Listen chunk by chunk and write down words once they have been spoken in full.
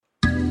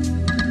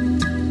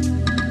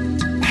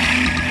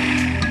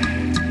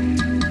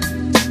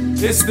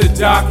It's the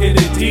doc and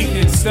the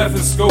deacon,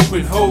 stethoscope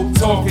and hope,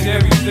 talking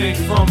everything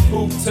from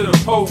poop to the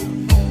pope.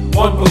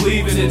 One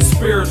believing in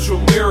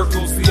spiritual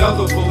miracles, the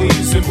other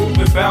believes in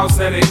movement bowels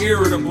that are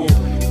irritable.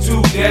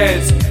 Two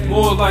dads,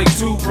 more like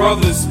two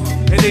brothers,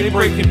 and they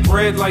breaking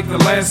bread like the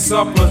Last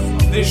Supper.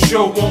 This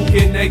show won't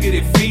get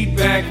negative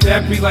feedback.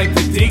 That be like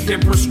the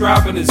deacon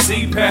prescribing a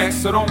Z-Pack.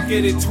 So don't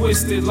get it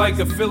twisted like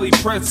a Philly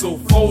pretzel.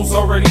 Foles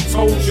already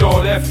told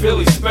y'all that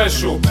Philly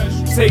special.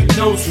 Take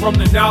notes from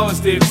the knowledge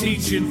they're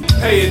teaching.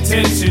 Pay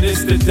attention,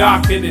 it's the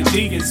doc and the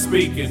deacon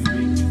speaking.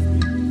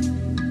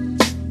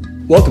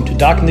 Welcome to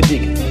Doc and the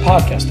Deacon, a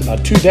podcast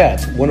about two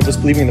dads. One of us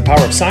believing in the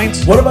power of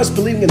science. One of us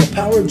believing in the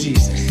power of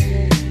Jesus.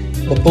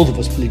 But both of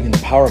us believing in the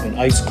power of an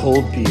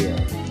ice-cold beer.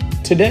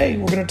 Today,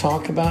 we're going to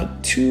talk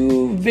about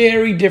two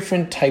very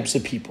different types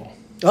of people.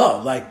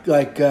 Oh, like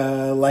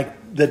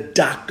the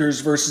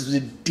doctors versus the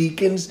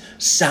deacons,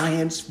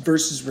 science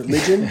versus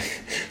religion?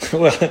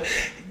 Well,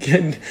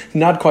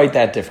 not quite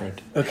that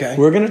different. Okay.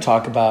 We're going to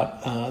talk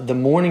about the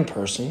morning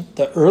person,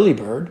 the early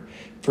bird,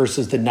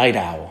 versus the night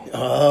owl.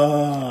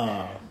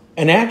 Oh.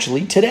 And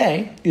actually,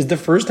 today is the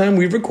first time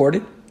we've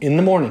recorded in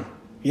the morning.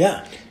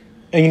 Yeah.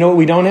 And you know what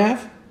we don't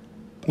have?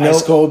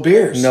 Ice-cold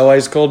beers. No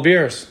ice-cold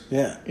beers.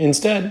 Yeah.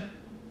 Instead,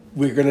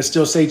 we're going to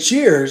still say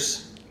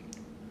cheers,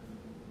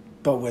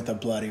 but with a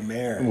Bloody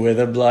Mary. With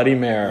a Bloody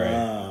Mary.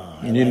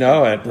 And you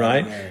know it,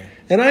 right? Mary.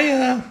 And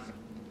I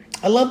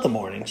love the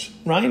mornings,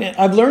 right?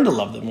 I've learned to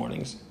love the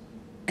mornings.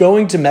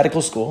 Going to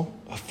medical school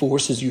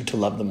forces you to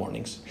love the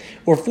mornings,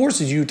 or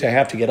forces you to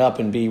have to get up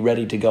and be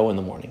ready to go in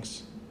the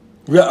mornings.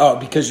 Oh,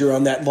 because you're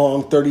on that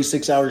long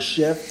 36-hour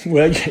shift?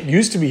 Well, it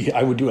used to be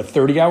I would do a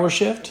 30-hour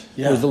shift.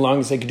 Yeah. It was the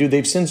longest I could do.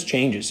 They've since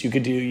changed.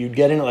 You'd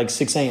get in at like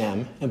 6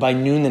 a.m., and by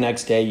noon the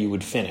next day you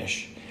would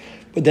finish.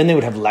 But then they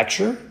would have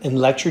lecture, and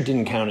lecture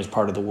didn't count as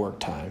part of the work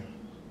time.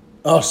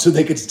 Oh, so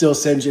they could still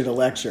send you to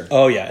lecture.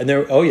 Oh, yeah. And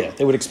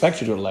they would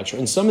expect you to go to lecture.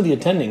 And some of the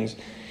attendings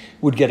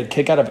would get a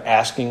kick out of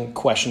asking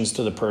questions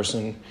to the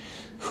person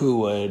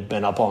who had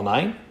been up all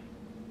night.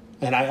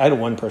 And I had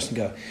one person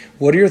go,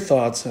 what are your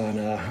thoughts on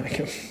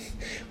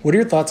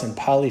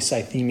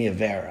polycythemia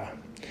vera?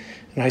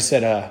 And I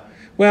said,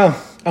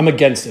 well, I'm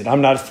against it.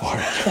 I'm not for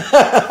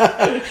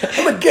it.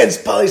 I'm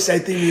against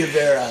polycythemia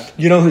vera.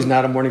 You know who's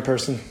not a morning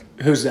person?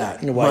 Who's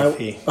that? Your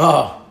wifey.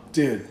 Oh,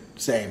 dude,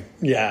 same.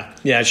 Yeah.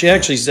 She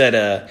actually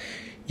said,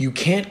 you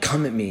can't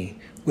come at me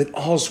with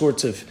all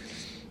sorts of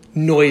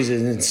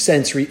noises and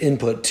sensory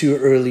input too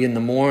early in the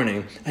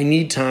morning. I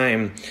need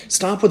time.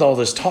 Stop with all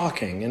this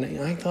talking. And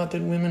I thought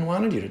that women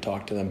wanted you to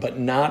talk to them, but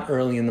not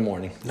early in the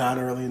morning. Not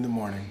early in the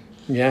morning.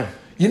 Yeah.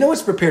 You know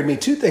what's prepared me?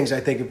 Two things I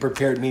think have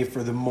prepared me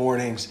for the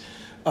mornings.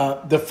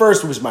 The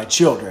first was my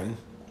children,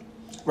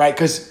 right?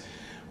 Because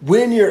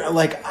when you're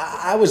like,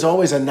 I was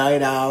always a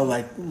night owl,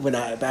 like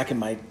back in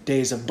my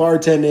days of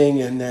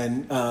bartending, and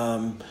then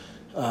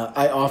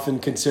I often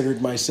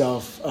considered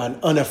myself an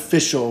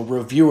unofficial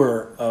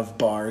reviewer of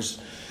bars,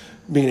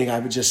 meaning I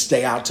would just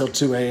stay out till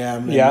 2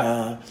 a.m.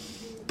 Yeah.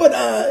 But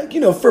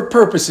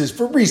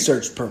for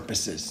research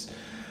purposes.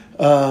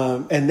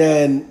 And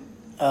then,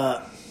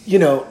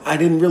 I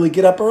didn't really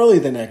get up early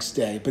the next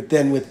day. But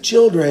then with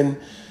children,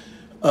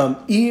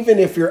 even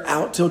if you're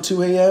out till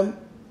 2 a.m.,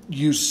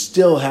 you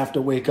still have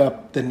to wake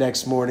up the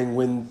next morning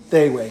when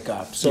they wake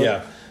up.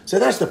 So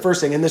that's the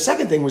first thing. And the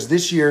second thing was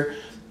this year,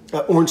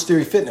 Orange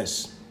Theory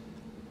Fitness.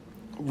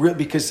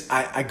 Because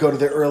I go to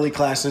the early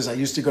classes. I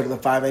used to go to the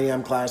 5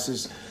 a.m.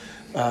 classes.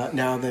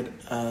 Now that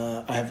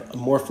I have a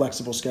more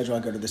flexible schedule, I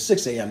go to the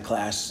 6 a.m.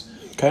 class.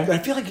 Okay. But I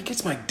feel like it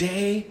gets my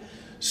day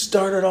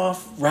started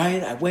off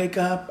right. I wake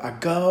up, I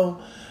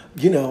go.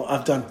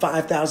 I've done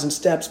 5,000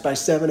 steps by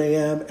 7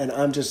 a.m. and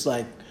I'm just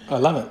like, I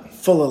love it.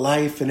 Full of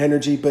life and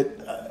energy. But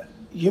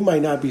you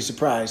might not be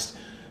surprised.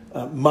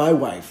 My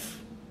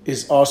wife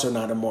is also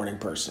not a morning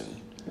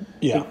person.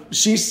 Yeah.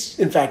 She's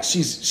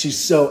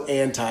so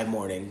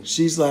anti-morning.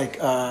 She's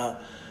like,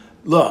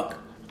 look,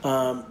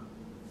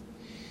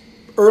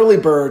 early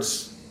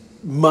birds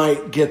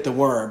might get the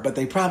worm, but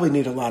they probably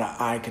need a lot of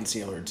eye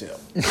concealer too.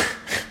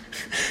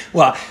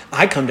 Well,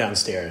 I come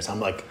downstairs. I'm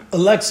like,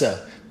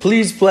 Alexa,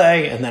 please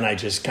play. And then I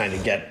just kind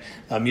of get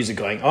music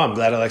going. Oh, I'm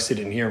glad Alexa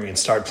didn't hear me and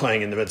start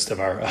playing in the midst of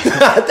our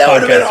that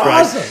would have been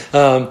awesome.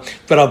 Right?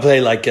 But I'll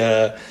play like,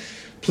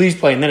 please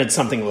play. And then it's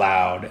something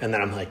loud. And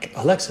then I'm like,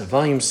 Alexa,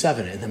 volume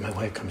 7. And then my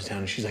wife comes down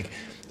and she's like,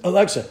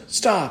 Alexa,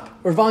 stop.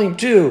 Or volume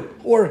 2.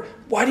 Or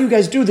why do you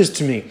guys do this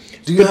to me?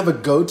 Do you have a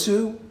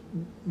go-to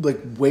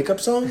wake-up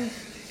song?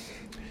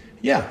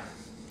 Yeah.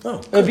 Oh,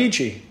 cool.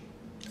 Avicii.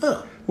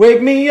 Oh.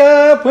 Wake me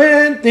up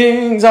when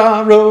things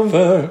are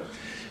over.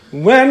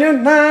 When you're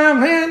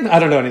not in... I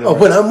don't know any of the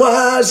words. When I'm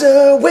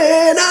wiser,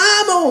 when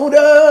I'm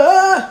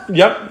older.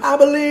 Yep. I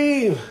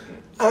believe.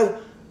 I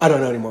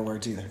don't know any more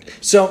words either.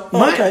 So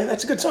okay,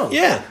 that's a good song.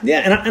 Yeah.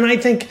 And I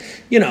think,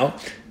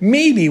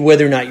 maybe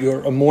whether or not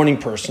you're a morning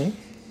person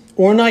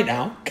or a night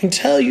owl can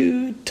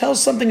tell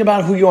something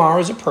about who you are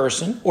as a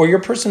person or your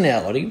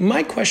personality.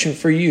 My question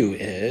for you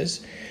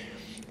is,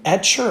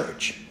 at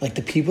church, like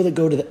the people that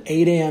go to the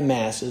 8 a.m.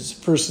 masses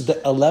versus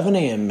the 11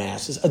 a.m.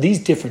 masses, are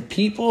these different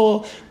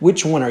people?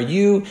 Which one are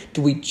you?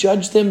 Do we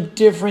judge them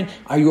different?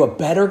 Are you a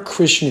better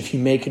Christian if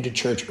you make it to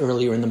church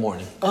earlier in the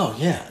morning? Oh,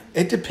 yeah.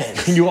 It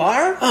depends. You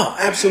are? Oh,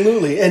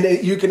 absolutely.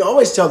 And you can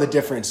always tell the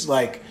difference.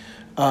 Like,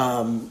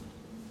 I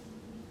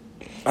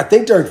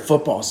think during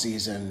football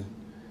season,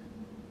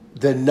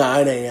 the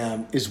 9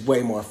 a.m. is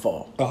way more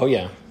full. Oh,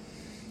 yeah.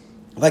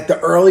 Like the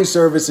early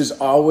service is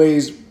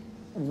always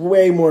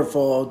way more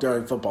full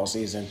during football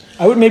season.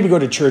 I would maybe go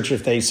to church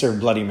if they serve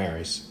Bloody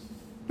Marys.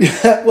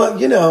 Well,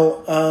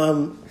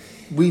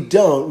 we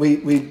don't.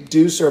 We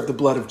do serve the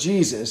blood of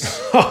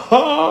Jesus.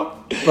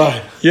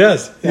 But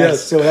Yes.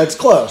 So that's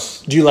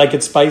close. Do you like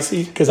it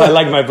spicy? Because I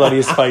like my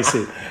bloody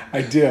spicy.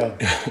 I do.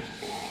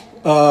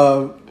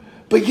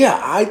 But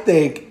yeah, I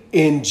think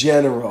in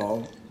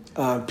general,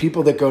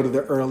 people that go to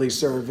the early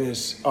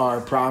service are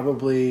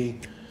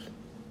probably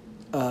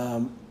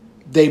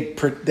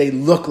they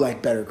look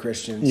like better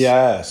Christians.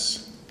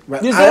 Yes.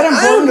 Right? Is that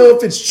I don't know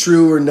if it's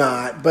true or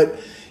not, but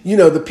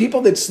the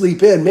people that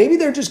sleep in, maybe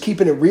they're just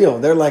keeping it real.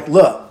 They're like,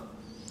 look,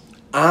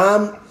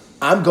 I'm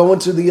going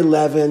to the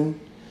 11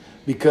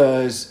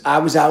 because I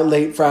was out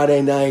late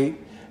Friday night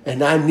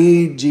and I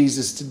need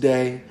Jesus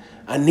today.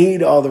 I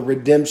need all the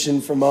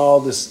redemption from all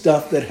the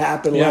stuff that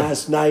happened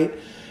last night.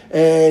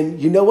 And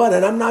you know what?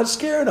 And I'm not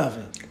scared of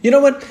it. You know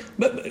what?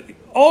 But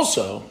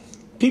also,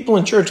 people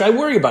in church, I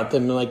worry about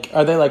them. Like,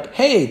 are they like,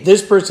 hey,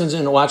 this person's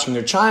in watching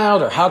their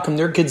child, or how come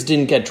their kids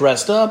didn't get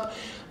dressed up?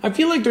 I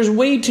feel like there's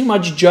way too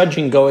much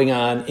judging going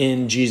on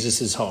in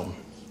Jesus' home.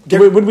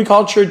 Would we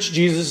call church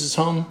Jesus'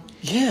 home?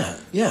 Yeah.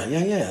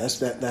 That's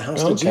the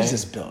house that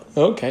Jesus built.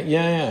 Okay,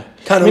 yeah.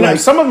 Kind of like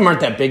some of them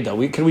aren't that big though.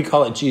 Could we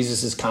call it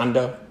Jesus'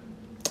 condo?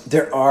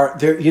 There are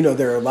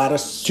a lot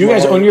of. Do you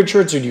guys own your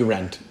church or do you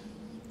rent?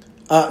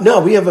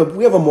 No, we have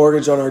a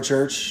mortgage on our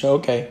church.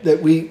 Okay.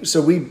 That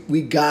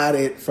we got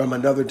it from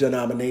another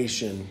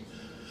denomination,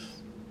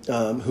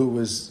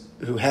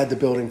 who had the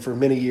building for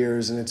many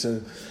years, and it's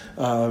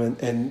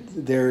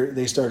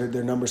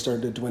their numbers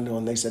started to dwindle,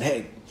 and they said,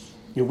 hey,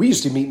 we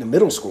used to meet in the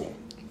middle school.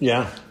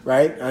 Yeah.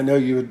 Right. I know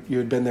you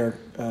had been there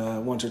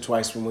once or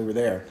twice when we were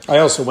there. I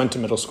also went to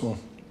middle school.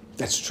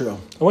 That's true.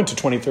 I went to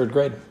 23rd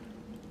grade.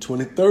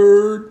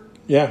 23rd.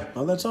 Yeah.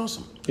 Oh, that's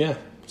awesome. Yeah,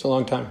 it's a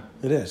long time.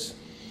 It is.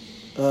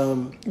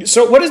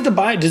 So what is the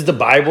Bible? Does the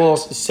Bible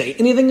say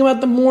anything about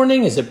the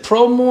morning? Is it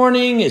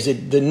pro-morning? Is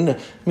it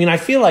I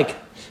feel like,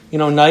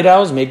 night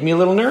owls make me a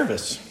little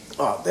nervous.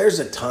 Oh, there's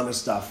a ton of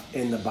stuff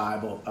in the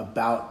Bible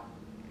about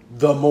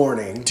the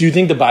morning. Do you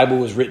think the Bible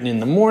was written in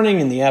the morning,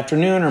 in the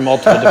afternoon, or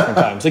multiple different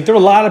times? Like there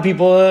were a lot of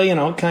people,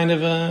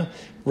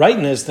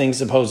 writing those things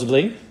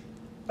supposedly.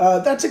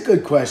 That's a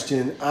good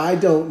question. I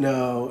don't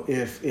know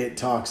if it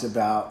talks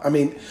about,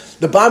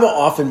 the Bible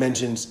often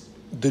mentions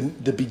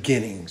the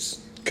beginnings.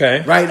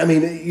 Okay. Right?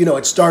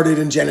 It started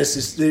in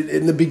Genesis.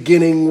 In the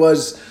beginning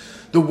was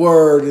the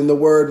Word, and the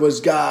Word was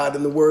God,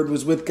 and the Word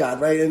was with God,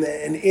 right? And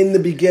in the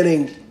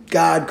beginning,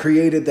 God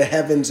created the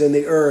heavens and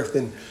the earth,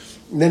 and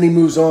then he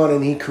moves on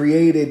and he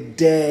created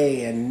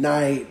day and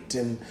night.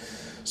 And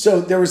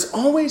so there was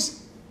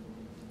always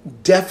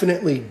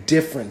definitely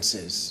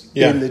differences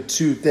in the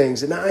two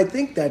things. And I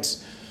think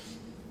that's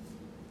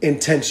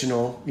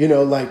intentional,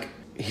 like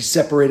he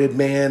separated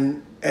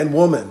man and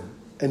woman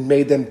and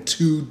made them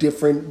two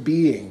different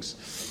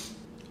beings.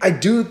 I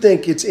do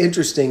think it's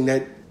interesting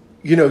that,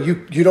 you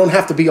don't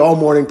have to be all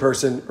morning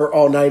person or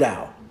all night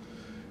owl,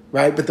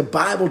 right? But the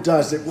Bible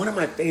does that. One of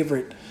my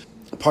favorite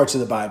parts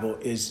of the Bible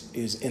is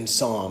in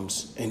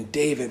Psalms, and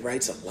David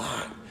writes a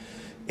lot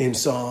in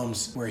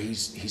Psalms where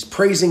he's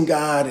praising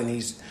God and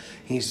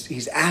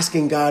he's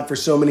asking God for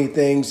so many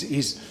things.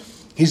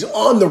 He's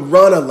on the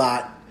run a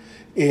lot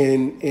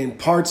in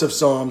parts of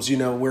Psalms,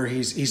 where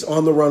he's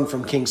on the run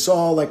from King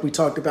Saul, like we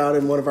talked about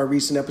in one of our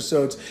recent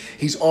episodes.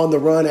 He's on the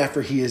run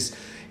after he's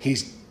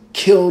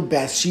killed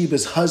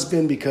Bathsheba's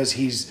husband because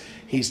he's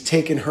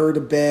taken her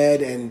to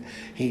bed and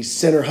he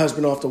sent her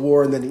husband off to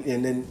war and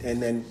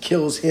then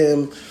kills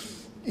him.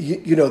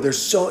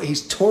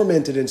 He's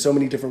tormented in so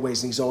many different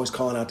ways, and he's always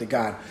calling out to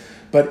God.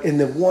 But in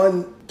the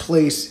one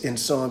place in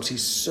Psalms,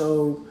 he's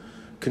so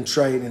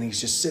contrite, and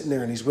he's just sitting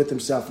there and he's with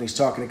himself and he's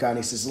talking to God, and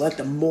he says, let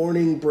the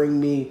morning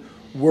bring me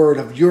word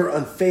of your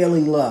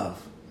unfailing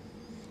love,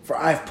 for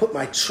I have put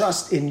my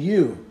trust in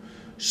you.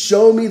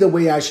 Show me the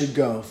way I should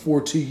go,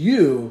 for to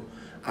you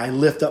I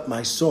lift up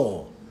my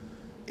soul,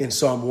 in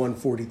Psalm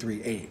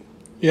 143:8.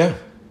 Yeah.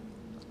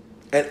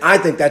 And I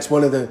think that's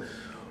one of the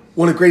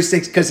great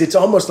things, because it's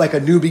almost like a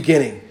new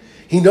beginning.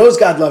 He knows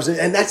God loves it,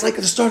 and that's like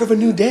the start of a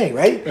new day,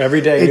 right? Every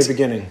day, new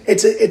beginning.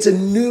 It's a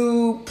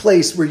new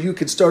place where you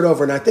could start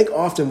over. And I think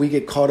often we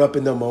get caught up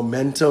in the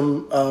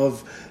momentum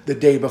of the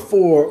day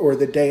before or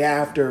the day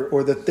after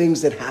or the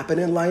things that happen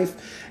in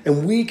life.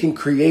 And we can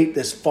create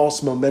this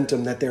false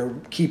momentum that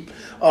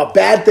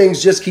bad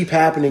things just keep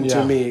happening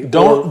to me.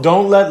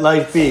 Don't let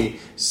life be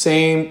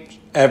same,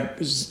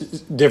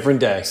 different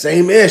day.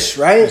 Same-ish,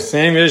 right?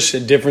 Same-ish, a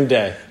different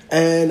day.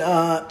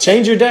 And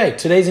Change your day.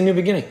 Today's a new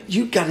beginning.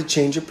 you got to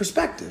change your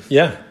perspective.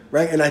 Yeah.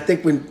 Right? And I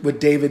think what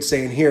David's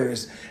saying here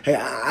is, hey,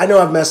 I know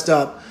I've messed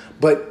up,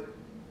 but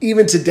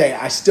even today,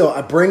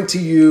 I bring to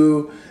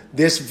you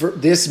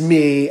this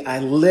me. I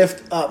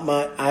lift up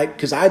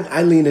because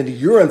I lean into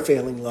your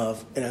unfailing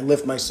love, and I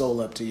lift my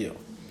soul up to you.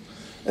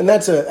 And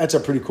that's a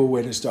pretty cool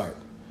way to start.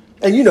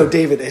 And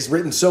David has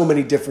written so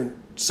many different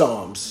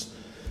psalms.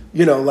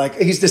 Like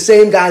he's the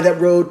same guy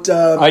that wrote.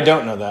 I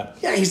don't know that.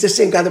 Yeah, he's the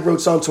same guy that wrote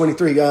Psalm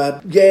 23.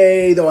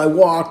 Yea, though I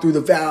walk through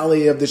the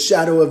valley of the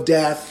shadow of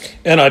death.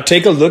 And I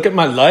take a look at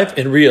my life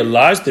and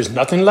realize there's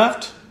nothing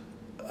left.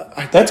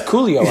 That's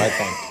Coolio, I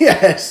think.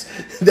 Yes,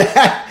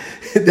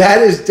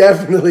 that is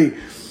definitely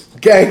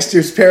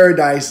gangster's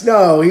paradise.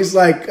 No, he's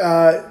like,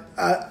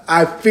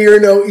 I fear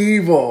no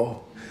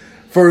evil,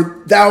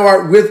 for thou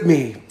art with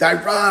me. Thy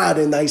rod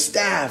and thy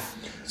staff,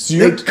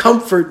 they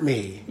comfort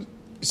me.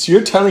 So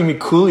you're telling me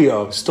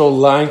Coolio stole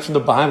lines from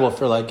the Bible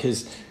for like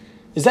is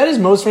that his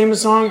most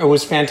famous song, or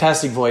was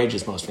Fantastic Voyage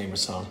his most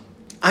famous song?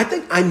 I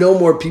think I know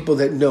more people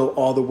that know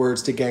all the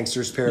words to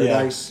Gangster's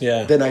Paradise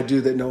than I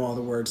do that know all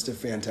the words to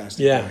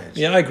Fantastic Voyage.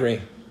 Yeah, I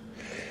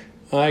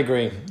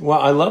agree.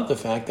 Well, I love the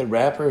fact that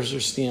rappers are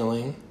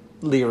stealing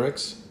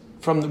lyrics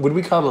from, would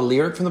we call it a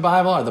lyric from the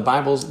Bible? Are the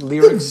Bible's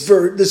lyrics?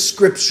 The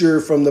scripture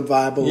from the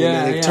Bible,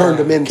 and they've turned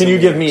them into Can you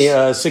lyrics.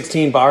 give me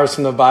 16 bars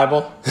from the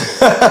Bible?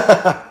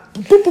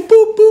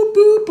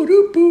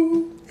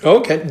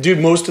 Okay. Do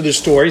most of the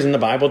stories in the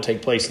Bible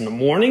take place in the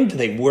morning? Do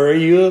they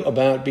worry you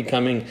about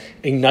becoming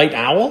a night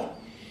owl?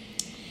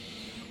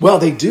 Well,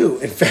 they do.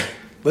 In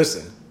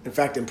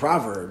fact, in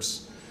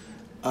Proverbs,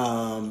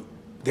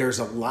 there's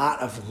a lot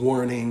of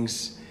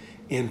warnings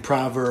in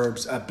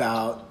Proverbs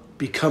about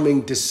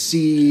becoming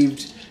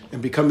deceived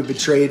and becoming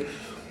betrayed.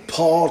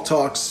 Paul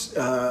talks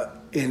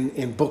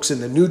in books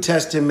in the New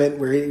Testament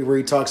where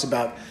he talks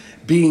about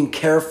being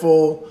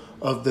careful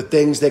of the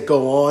things that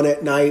go on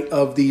at night,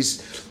 of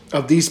these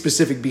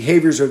specific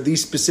behaviors or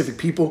these specific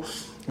people.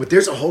 But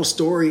there's a whole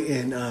story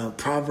in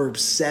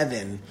Proverbs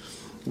 7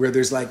 where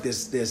there's like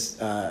this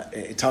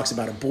it talks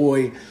about a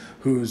boy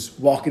who's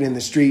walking in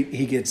the street.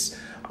 He gets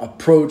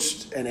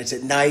approached, and it's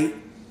at night.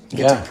 He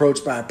gets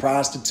approached by a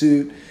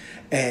prostitute,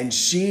 and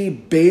she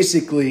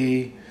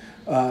basically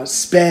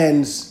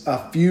spends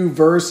a few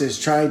verses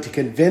trying to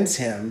convince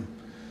him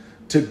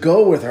to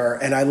go with her.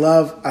 And I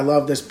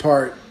love this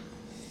part.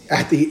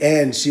 At the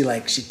end, she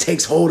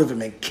takes hold of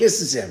him and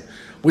kisses him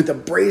with a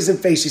brazen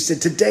face. She said,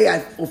 "Today I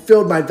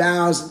fulfilled my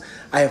vows.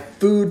 I have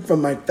food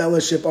from my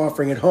fellowship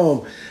offering at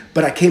home,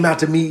 but I came out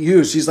to meet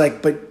you." She's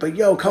like, but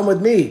yo, come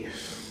with me.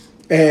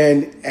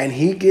 And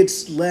he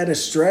gets led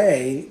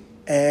astray,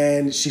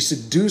 and she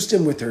seduced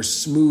him with her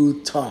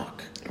smooth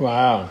talk.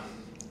 Wow.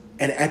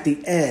 And at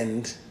the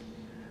end,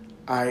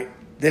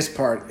 this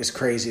part is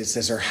crazy. It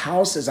says, her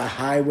house is a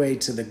highway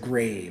to the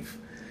grave,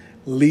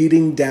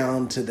 leading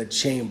down to the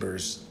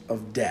chambers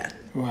of death.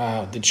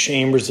 Wow, the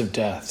chambers of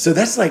death. So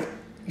that's like,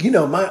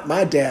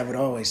 my dad would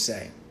always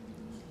say,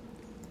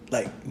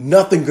 like,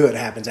 nothing good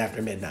happens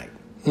after midnight.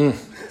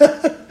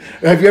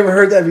 Have you ever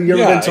heard that? Have you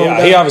ever been told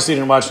that? He obviously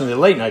didn't watch any of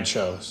the late night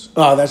shows.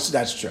 Oh,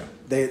 that's true.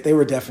 They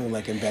were definitely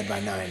like in bed by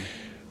 9.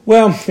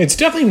 Well, it's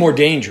definitely more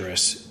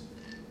dangerous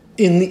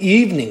in the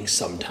evening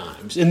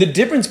sometimes. And the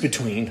difference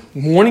between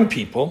morning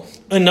people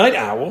and night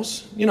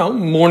owls,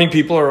 morning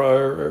people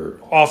are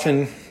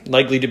often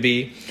likely to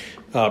be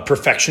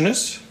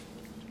perfectionists.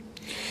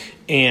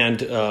 And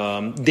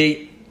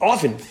they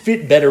often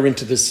fit better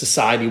into the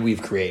society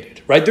we've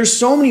created, right? There's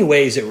so many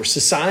ways that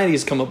society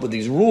has come up with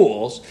these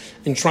rules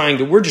and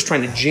we're just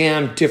trying to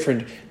jam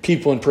different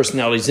people and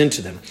personalities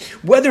into them.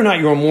 Whether or not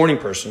you're a morning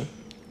person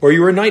or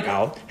you're a night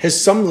owl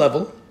has some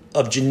level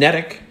of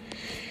genetic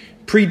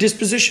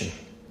predisposition.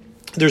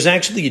 There's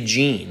actually a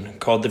gene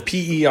called the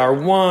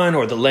PER1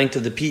 or the length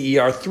of the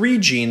PER3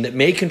 gene that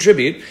may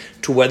contribute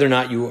to whether or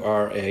not you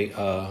are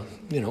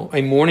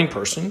a morning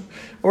person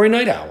or a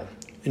night owl.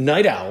 And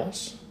night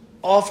owls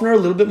often are a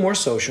little bit more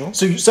social.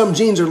 So some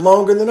genes are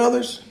longer than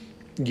others?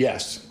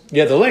 Yes.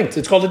 Yeah, the length.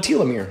 It's called a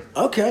telomere.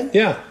 Okay.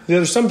 Yeah.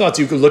 There's some thoughts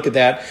you could look at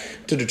that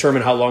to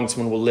determine how long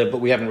someone will live, but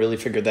we haven't really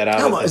figured that out.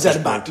 How long is that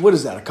about? What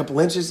is that, a couple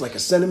inches, like a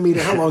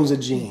centimeter? How long is a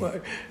gene?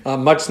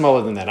 Much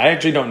smaller than that. I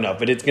actually don't know,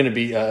 but it's going to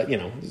be,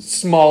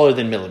 smaller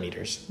than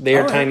millimeters. They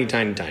are tiny,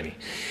 tiny, tiny.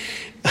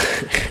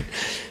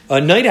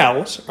 Night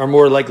owls are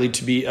more likely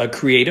to be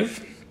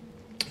creative.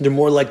 They're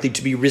more likely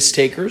to be risk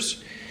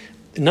takers.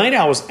 Night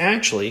owls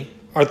actually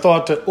are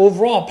thought to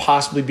overall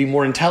possibly be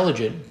more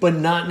intelligent, but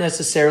not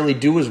necessarily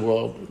do as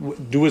well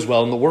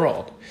in the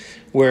world.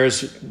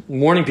 Whereas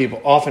morning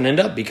people often end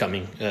up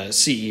becoming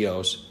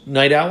CEOs.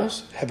 Night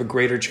owls have a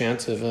greater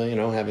chance of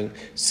having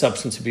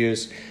substance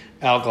abuse,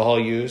 alcohol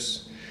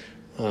use,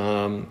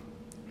 and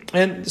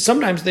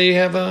sometimes they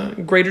have a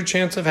greater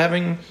chance of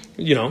having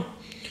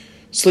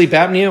sleep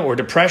apnea or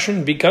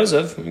depression because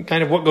of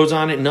kind of what goes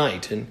on at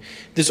night. And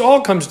this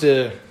all comes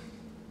to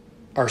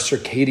our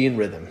circadian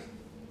rhythm.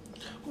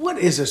 What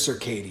is a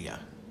circadia?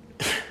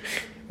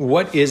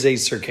 What is a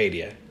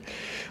circadia?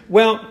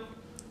 Well,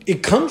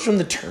 it comes from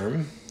the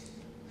term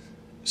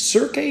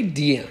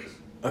circadian,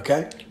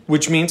 Okay.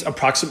 which means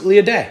approximately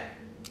a day.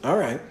 All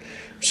right.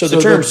 So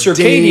the term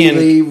circadian...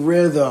 daily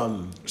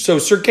rhythm. So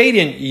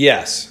circadian,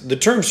 yes. The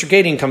term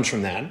circadian comes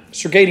from that.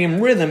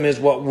 Circadian rhythm is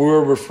what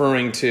we're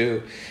referring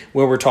to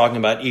when we're talking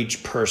about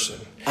each person.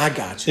 I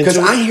got you. Because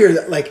I hear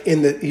that like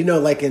in the,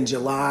 like in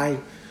July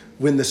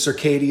when the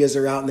circadias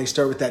are out and they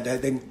start with that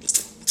thing.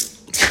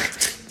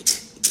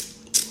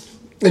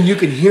 And you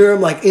can hear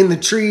them like in the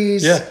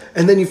trees. Yeah.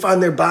 And then you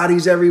find their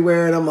bodies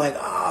everywhere. And I'm like,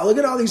 oh, look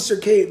at all these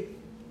circadian.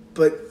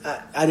 But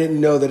I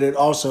didn't know that it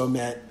also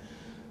meant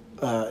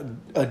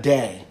a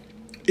day.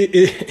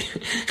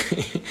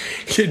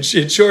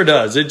 It sure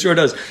does. It sure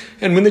does.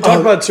 And when they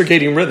talk about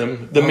circadian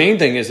rhythm, the main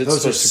thing is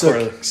it's supposed to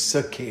correlate.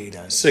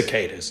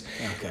 Cicadas.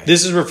 Okay.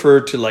 This is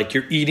referred to like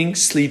your eating,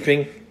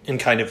 sleeping, and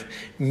kind of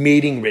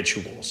mating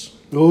rituals.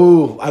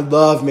 Ooh, I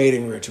love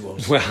mating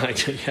rituals. Well,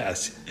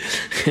 yes.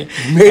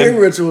 Mating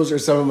rituals are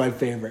some of my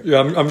favorite.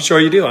 I'm sure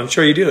you do. I'm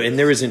sure you do. And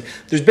there's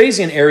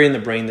basically an area in the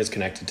brain that's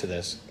connected to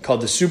this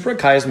called the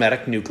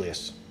suprachiasmatic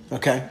nucleus.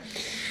 Okay.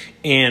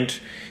 And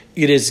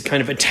it is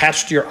kind of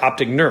attached to your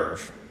optic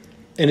nerve.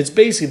 And it's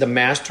basically the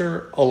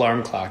master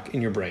alarm clock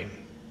in your brain.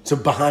 So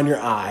behind your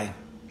eye.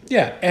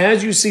 Yeah.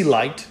 As you see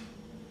light,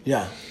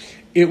 Yeah.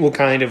 it will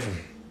kind of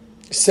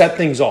set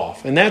things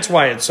off. And that's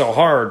why it's so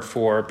hard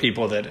for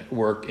people that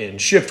work in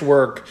shift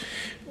work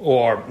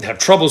or have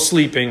trouble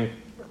sleeping.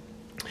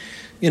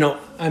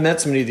 I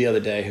met somebody the other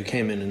day who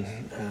came in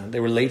and they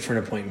were late for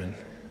an appointment.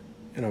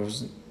 And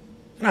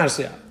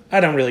honestly, I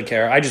don't really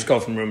care. I just go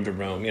from room to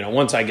room,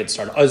 once I get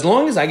started. As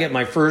long as I get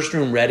my first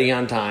room ready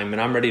on time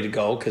and I'm ready to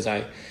go because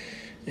I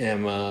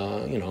am,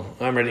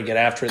 I'm ready to get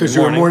after it in the morning. Because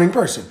you're a morning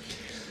person.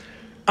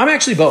 I'm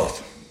actually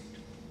both.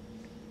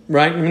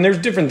 Right? I mean, there's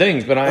different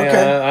things, but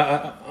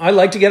I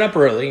like to get up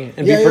early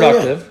and be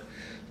productive. Yeah.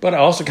 But I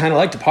also kind of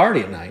like to party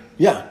at night.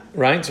 Yeah.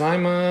 Right? So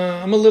I'm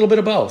a little bit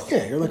of both.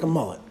 Yeah, you're like a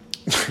mullet.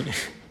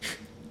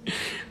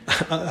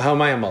 How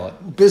am I a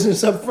mullet?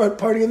 Business up front,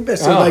 party in the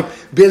best. So like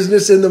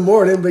business in the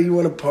morning, but you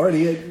want to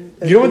party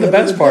at you know what the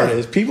best part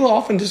is? People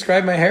often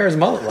describe my hair as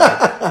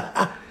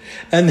mullet-like.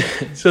 And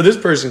so this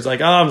person's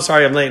like, "Oh, I'm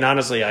sorry, I'm late." And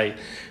honestly,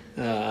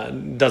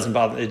 it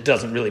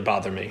doesn't really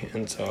bother me.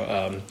 And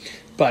so,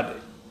 but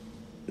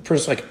the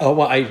person's like, "Oh,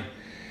 well,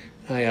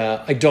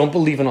 I don't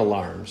believe in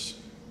alarms."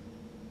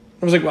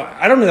 I was like, "Well,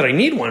 I don't know that I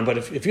need one, but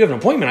if you have an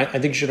appointment, I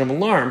think you should have an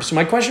alarm." So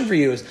my question for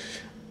you is,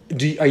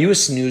 are you a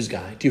snooze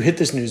guy? Do you hit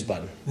the snooze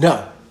button?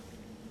 No,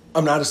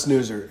 I'm not a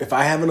snoozer. If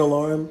I have an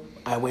alarm,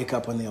 I wake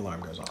up when the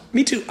alarm goes off.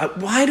 Me too.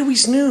 Why do we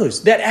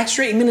snooze? That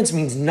extra 8 minutes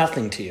means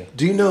nothing to you.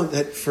 Do you know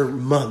that for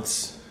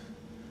months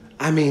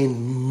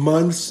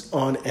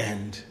on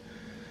end,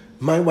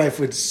 my wife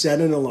would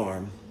set an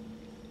alarm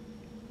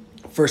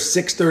for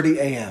 6:30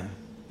 a.m.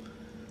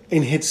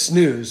 and hit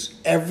snooze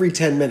every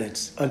 10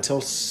 minutes until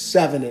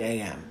 7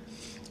 a.m.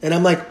 And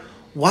I'm like,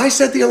 why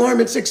set the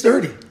alarm at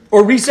 6:30?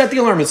 Or reset the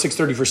alarm at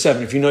 6:30 for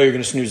 7 if you know you're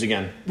going to snooze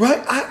again.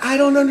 Right? I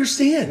don't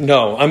understand.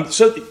 No,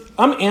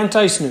 I'm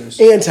anti-snooze.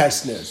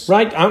 Anti-snooze.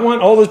 Right? I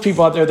want all those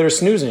people out there that are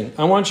snoozing.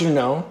 I want you to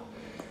know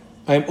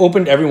I'm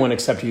open to everyone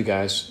except you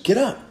guys. Get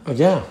up. Oh,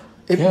 yeah.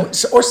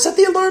 Or set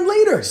the alarm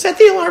later. Set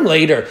the alarm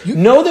later.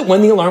 Know that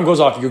when the alarm goes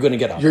off, you're going to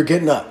get up. You're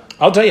getting up.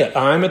 I'll tell you,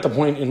 I'm at the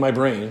point in my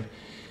brain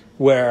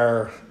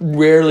where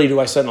rarely do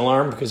I set an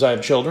alarm because I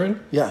have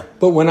children. Yeah.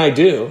 But when I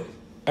do,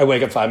 I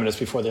wake up 5 minutes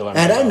before the alarm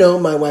goes off. And I know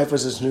my wife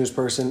was a snooze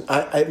person.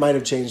 I might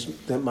have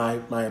changed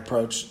my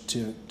approach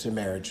to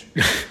marriage.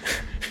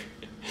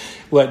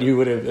 What, you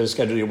would have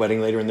scheduled your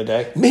wedding later in the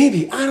day?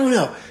 Maybe. I don't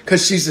know.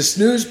 Because she's a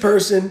snooze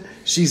person.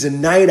 She's a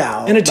night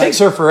owl. And it takes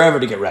her forever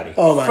to get ready.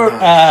 Oh, my God.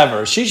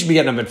 Forever. She should be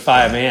getting up at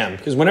 5 a.m.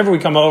 Because whenever we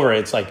come over,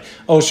 it's like,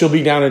 oh, she'll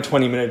be down in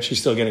 20 minutes. She's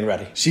still getting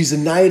ready. She's a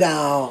night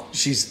owl.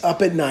 She's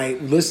up at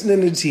night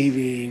listening to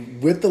TV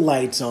with the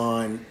lights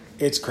on.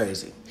 It's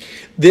crazy.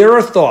 There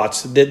are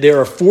thoughts that there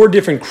are 4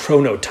 different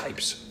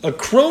chronotypes. A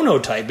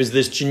chronotype is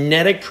this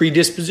genetic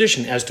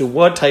predisposition as to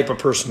what type of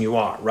person you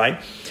are,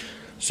 right?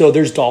 So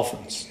there's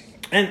dolphins.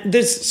 And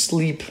this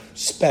sleep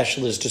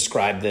specialist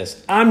described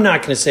this. I'm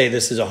not going to say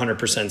this is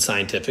 100%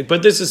 scientific,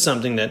 but this is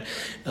something that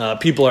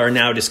people are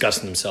now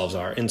discussing themselves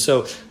are. And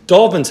so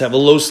dolphins have a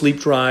low sleep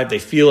drive. They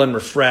feel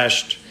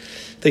unrefreshed.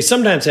 They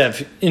sometimes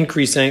have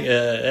increased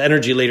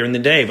energy later in the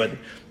day, but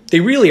they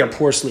really are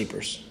poor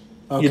sleepers.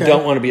 Okay. You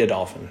don't want to be a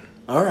dolphin.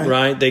 All right.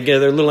 Right?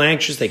 They're a little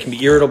anxious. They can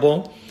be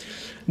irritable.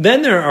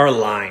 Then there are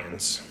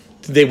lions.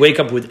 They wake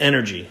up with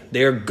energy.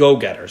 They are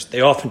go-getters.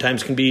 They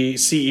oftentimes can be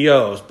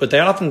CEOs, but they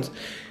often...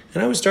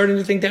 And I was starting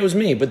to think that was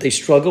me, but they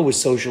struggle with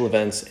social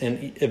events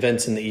and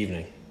events in the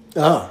evening.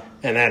 Oh.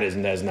 And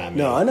that's not me.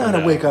 No, I know how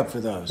to wake up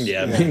for those.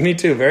 Yeah. Me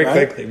too, very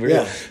quickly.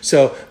 Yeah.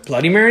 So,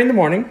 Bloody Mary in the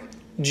morning,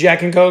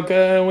 Jack and Coke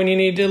when you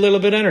need a little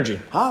bit of energy.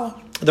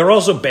 Holla. They're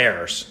also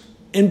bears.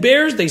 And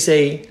bears, they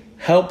say,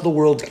 help the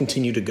world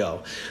continue to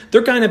go.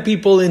 They're kind of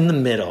people in the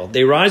middle.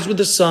 They rise with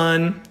the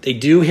sun. They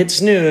do hit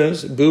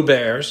snooze, boo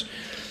bears.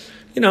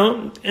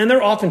 And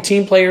they're often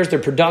team players. They're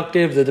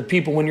productive. They're the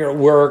people when you're at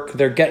work.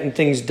 They're getting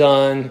things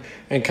done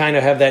and kind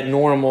of have that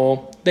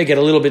normal They get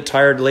a little bit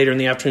tired later in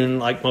the afternoon,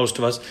 like most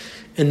of us.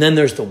 And then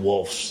there's the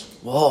wolves.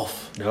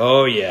 Wolf.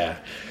 Oh, yeah.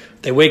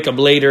 They wake up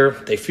later.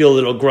 They feel a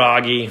little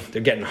groggy.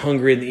 They're getting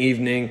hungry in the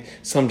evening,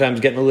 sometimes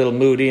getting a little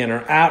moody, and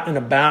are out and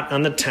about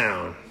on the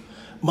town.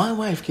 My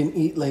wife can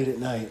eat late at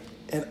night,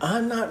 and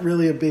I'm not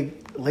really a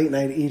big late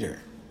night eater.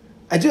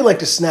 I do like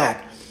to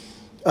snack.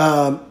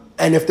 And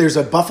if there's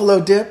a buffalo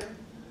dip,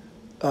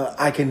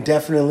 I can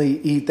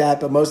definitely eat that.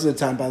 But most of the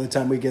time, by the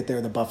time we get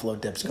there, the buffalo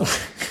dip's gone.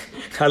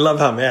 I love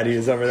how mad he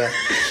is over that.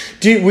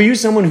 Were you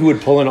someone who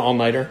would pull an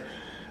all-nighter?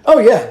 Oh,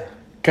 yeah.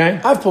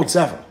 Okay. I've pulled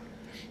several.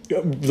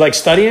 Like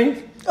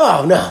studying?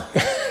 Oh, no.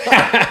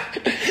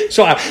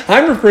 So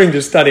I'm referring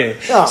to studying.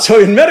 Oh. So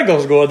in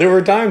medical school, there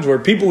were times where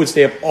people would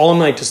stay up all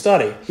night to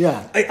study.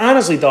 Yeah. I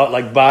honestly thought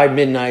like by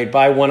midnight,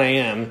 by 1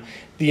 a.m.,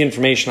 the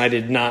information I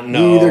did not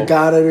know. You either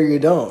got it or you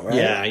don't, right?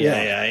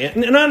 Yeah.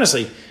 And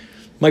honestly,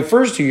 my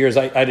first 2 years,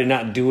 I did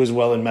not do as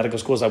well in medical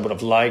school as I would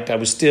have liked. I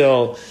was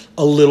still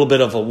a little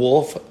bit of a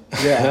wolf,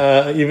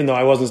 even though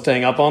I wasn't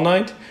staying up all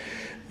night.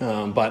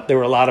 But there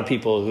were a lot of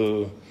people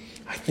who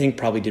I think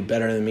probably did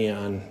better than me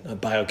on a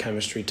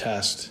biochemistry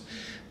test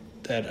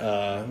that,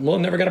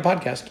 never got a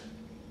podcast.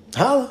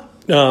 Holla.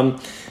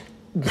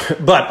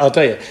 But I'll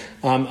tell you,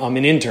 I'm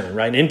an intern,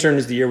 right? An intern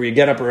is the year where you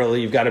get up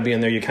early, you've got to be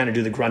in there, you kind of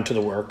do the grunt of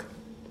the work.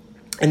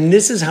 And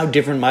this is how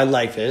different my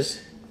life is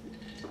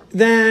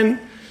than,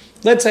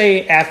 let's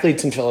say,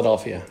 athletes in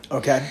Philadelphia.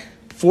 Okay.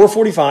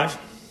 4:45,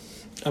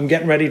 I'm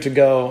getting ready to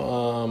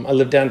go. I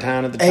lived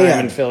downtown at the time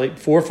in Philly.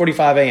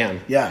 4:45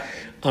 a.m. Yeah.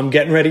 I'm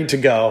getting ready to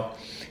go,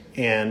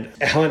 and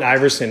Allen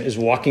Iverson is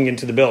walking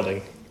into the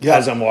building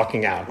as I'm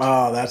walking out.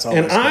 Oh, that's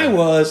always And I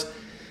was,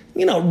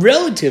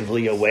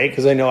 relatively awake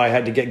because I know I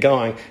had to get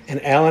going.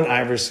 And Allen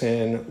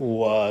Iverson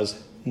was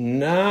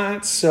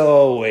not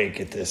so awake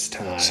at this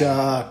time.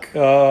 Chuck.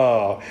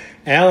 Oh,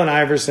 Allen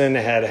Iverson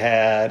had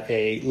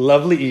a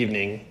lovely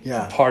evening,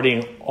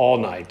 partying all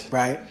night.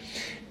 Right.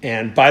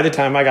 And by the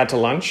time I got to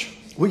lunch...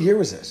 What year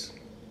was this?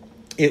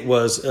 It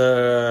was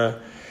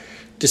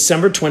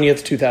December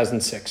 20th,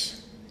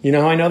 2006. You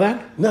know how I know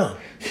that? No.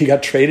 He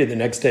got traded the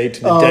next day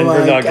to the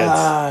Denver Nuggets. Oh,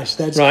 my gosh.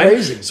 That's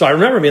crazy. So I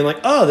remember being like,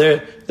 oh,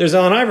 there's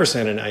Allen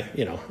Iverson. And I,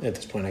 at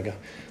this point I go,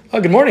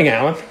 oh, good morning,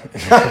 Allen.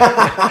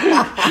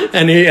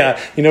 And he,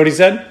 you know what he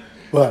said?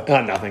 What?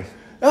 Nothing.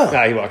 Oh.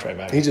 No, he walked right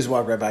by me. He just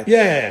walked right by.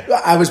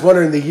 Yeah. I was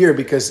wondering the year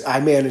because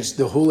I managed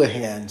the Hula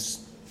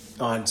Hands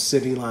on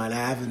City Line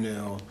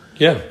Avenue.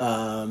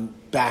 Yeah.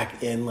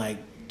 Back in like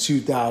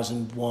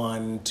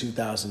 2001,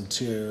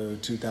 2002,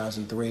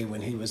 2003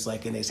 when he was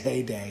like in his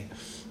heyday,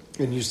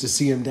 and used to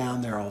see him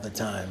down there all the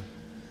time.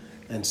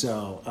 And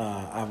so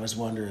I was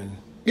wondering.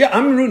 Yeah,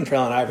 I'm rooting for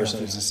Allen Iverson.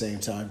 If it's the same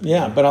time.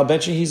 Yeah, but I'll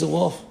bet you he's a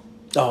wolf.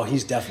 Oh,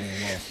 he's definitely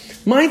a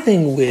wolf. My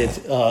thing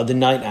with the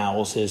night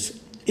owls is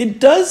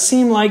it does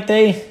seem like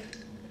they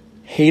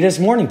hate us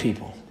morning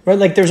people, right?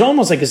 Like there's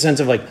almost like a sense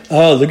of like,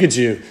 oh, look at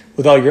you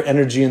with all your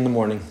energy in the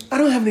morning. I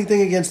don't have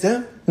anything against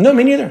them. No,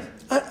 me neither.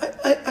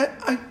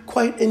 I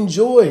quite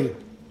enjoy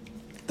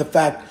the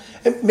fact,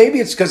 and maybe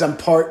it's because I'm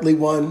partly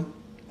one.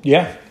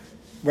 Yeah.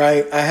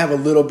 Right? I have a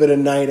little bit of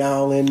night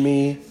owl in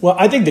me. Well,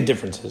 I think the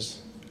difference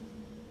is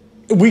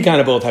we kind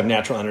of both have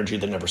natural energy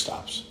that never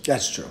stops.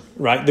 That's true.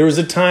 Right? There was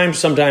a time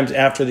sometimes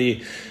after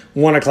the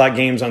 1 o'clock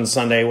games on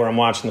Sunday where I'm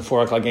watching the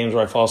 4 o'clock games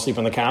where I fall asleep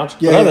on the couch.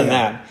 Yeah, but other than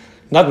that,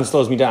 nothing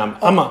slows me down.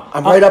 I'm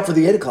right up for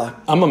the 8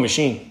 o'clock. I'm a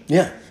machine.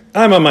 Yeah.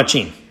 I'm a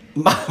machine.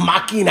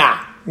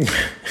 Machina.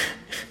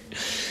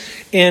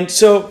 And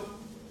so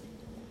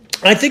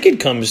I think it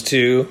comes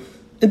to,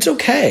 it's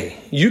okay.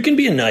 You can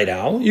be a night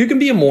owl. You can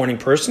be a morning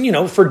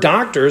person. For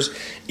doctors,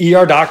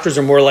 ER doctors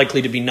are more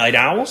likely to be night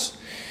owls.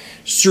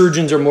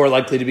 Surgeons are more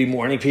likely to be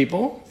morning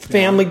people.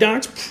 Family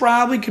docs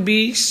probably could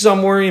be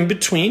somewhere in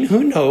between.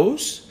 Who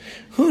knows?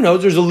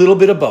 There's a little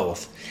bit of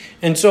both.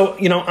 And so,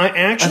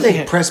 I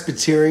think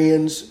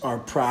Presbyterians are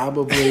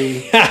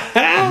probably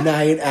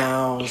night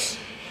owls.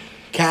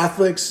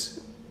 Catholics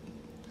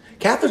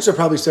are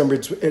probably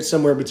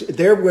somewhere between.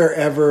 They're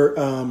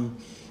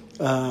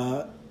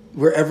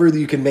wherever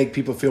you can make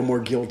people feel more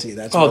guilty.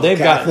 That's they've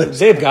got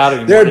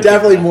to. They're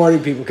definitely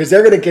morning people because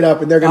they're going to get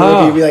up and they're going to look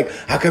at you and be like,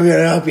 "How come you're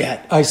not up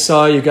yet?" I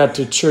saw you got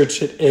to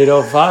church at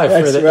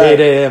 8:05 for the 8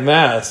 a.m.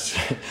 mass.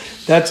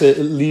 That's at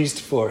least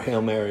 4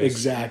 Hail Marys.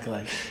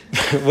 Exactly.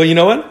 Well, you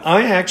know what?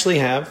 I actually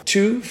have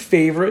 2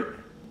 favorite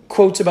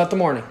quotes about the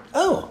morning.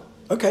 Oh,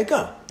 okay,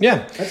 go.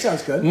 Yeah. That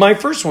sounds good. My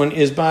first one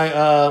is by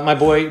my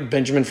boy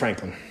Benjamin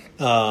Franklin.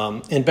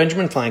 And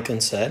Benjamin Franklin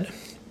said,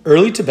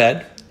 "Early to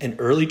bed and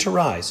early to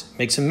rise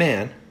makes a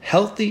man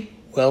healthy,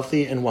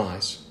 wealthy, and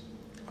wise."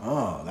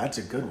 Oh, that's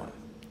a good one.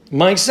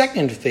 My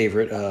second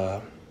favorite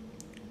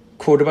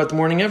quote about the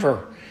morning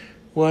ever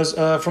was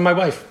from my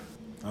wife.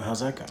 Oh,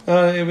 how's that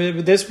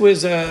go? This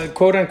was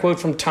quote unquote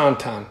from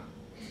Tauntaun.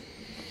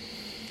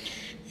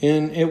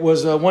 And it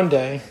was one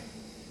day,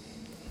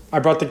 I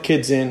brought the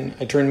kids in,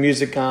 I turned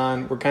music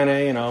on, we're kind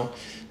of,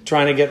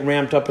 trying to get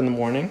ramped up in the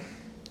morning.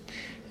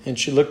 And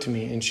she looked at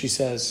me and she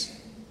says,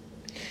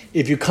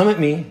 "If you come at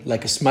me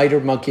like a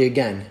smiter monkey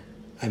again,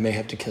 I may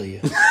have to kill you.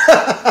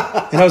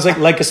 And I was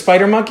like a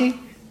spider monkey?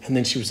 And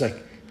then she was like,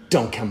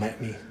 don't come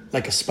at me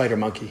like a spider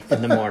monkey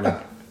in the morning.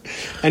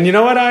 And you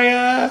know what?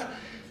 I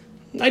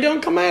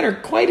don't come at her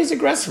quite as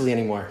aggressively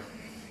anymore.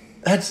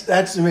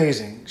 That's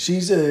amazing.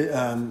 She's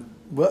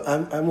well,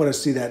 I want to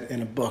see that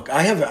in a book.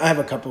 I have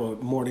a couple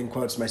of morning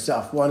quotes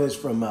myself. One is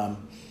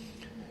from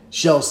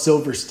Shel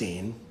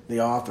Silverstein,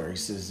 the author. He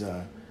says,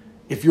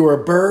 if you're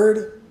a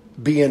bird,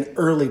 be an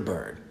early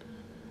bird.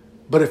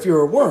 But if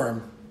you're a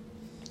worm,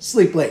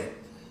 sleep late.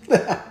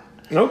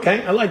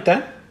 Okay, I like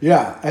that.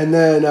 Yeah, and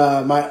then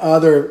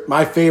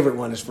my favorite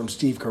one is from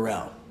Steve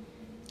Carell.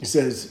 He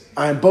says,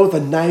 I am both a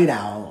night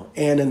owl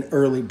and an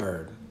early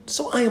bird.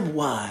 So I am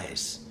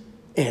wise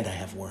and I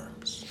have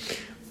worms.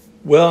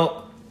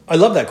 Well, I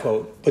love that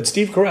quote. But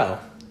Steve Carell,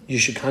 you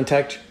should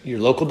contact your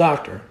local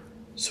doctor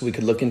so we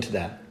could look into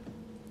that.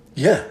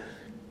 Yeah.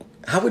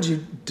 How would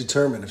you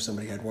determine if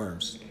somebody had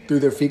worms? Through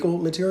their fecal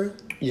material?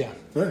 Yeah.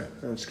 All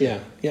right, that's good.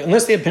 Yeah.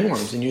 Unless they have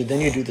pinworms, and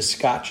then you do the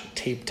Scotch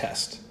tape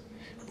test.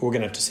 But we're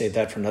going to have to save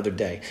that for another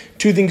day.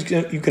 2 things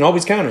you can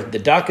always count on. The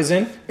doc is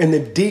in. And the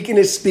deacon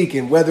is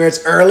speaking, whether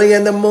it's early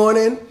in the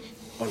morning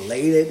or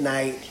late at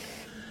night.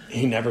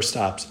 He never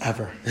stops,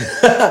 ever.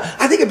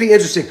 I think it'd be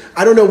interesting.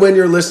 I don't know when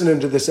you're listening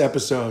to this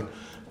episode,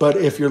 but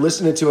if you're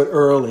listening to it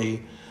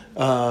early,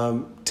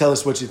 tell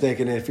us what you think.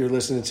 And if you're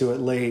listening to it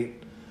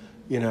late,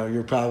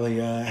 you're probably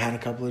had a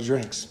couple of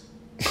drinks.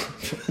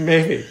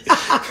 Maybe.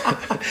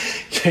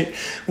 Okay.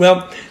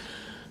 Well,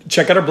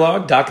 check out our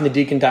blog,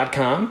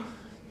 docandthedeacon.com.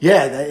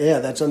 Yeah,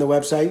 that's on the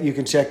website. You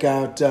can check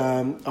out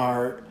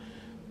our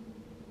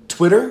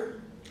Twitter.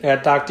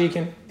 At Doc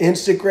Deacon.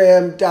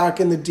 Instagram, Doc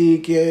and the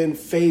Deacon.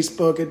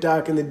 Facebook at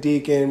Doc and the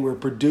Deacon. We're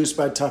produced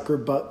by Tucker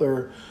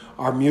Butler.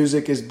 Our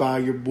music is by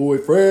your boy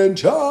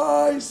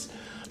Franchise.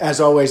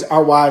 As always,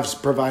 our wives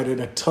provided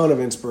a ton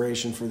of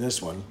inspiration for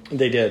this one.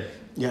 They did.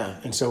 Yeah,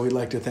 and so we'd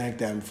like to thank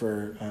them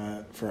for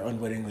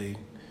unwittingly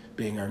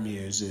being our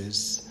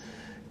muses.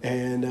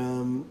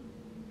 And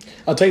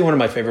I'll tell you one of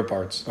my favorite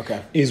parts.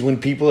 Okay. Is when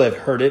people have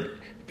heard it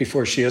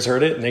before she has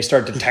heard it, and they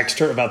start to text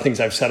her about things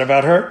I've said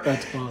about her.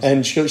 That's awesome.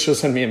 And she'll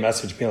send me a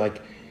message being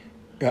like,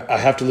 I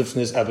have to listen to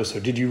this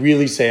episode. Did you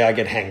really say I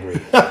get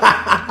hangry?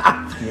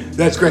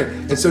 That's great.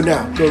 And so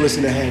now, go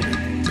listen to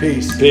Hangry.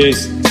 Peace.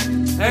 Peace.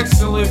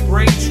 Excellent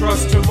brain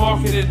trust to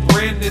market and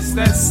brand this.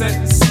 That's set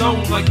in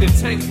stone like the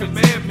 10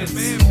 Commandments.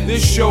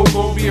 This show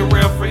gon' be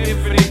around for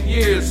infinite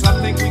years.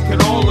 I think we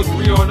can all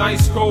agree on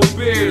ice cold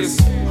beers.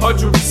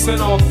 100%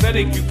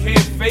 authentic, you can't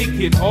fake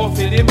it.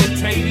 Often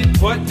imitated,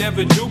 but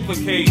never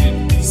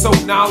duplicated. So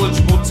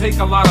knowledgeable, take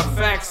a lot of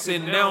facts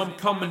in. Now I'm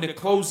coming to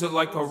close it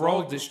like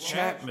Aroldis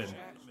Chapman.